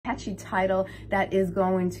catchy title that is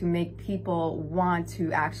going to make people want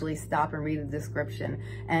to actually stop and read the description.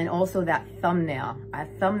 And also that thumbnail.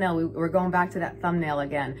 We're going back to that thumbnail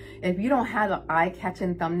again. If you don't have an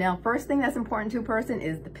eye-catching thumbnail, first thing that's important to a person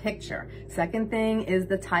is the picture. Second thing is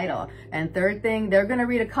the title. And third thing, they're going to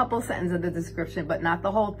read a couple sentences of the description, but not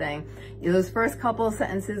the whole thing. Those first couple of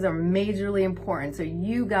sentences are majorly important. So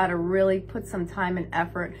you got to really put some time and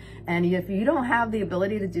effort. And if you don't have the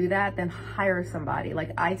ability to do that, then hire somebody.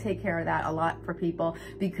 Like, I take care of that a lot for people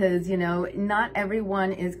because, you know, not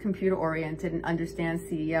everyone is computer oriented and understands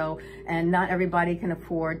SEO, and not everybody can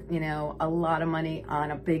afford, you know, a lot of money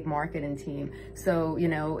on a big marketing team. So, you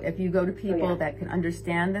know, if you go to people that can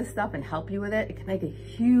understand this stuff and help you with it, it can make a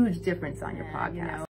huge difference on your podcast. You know,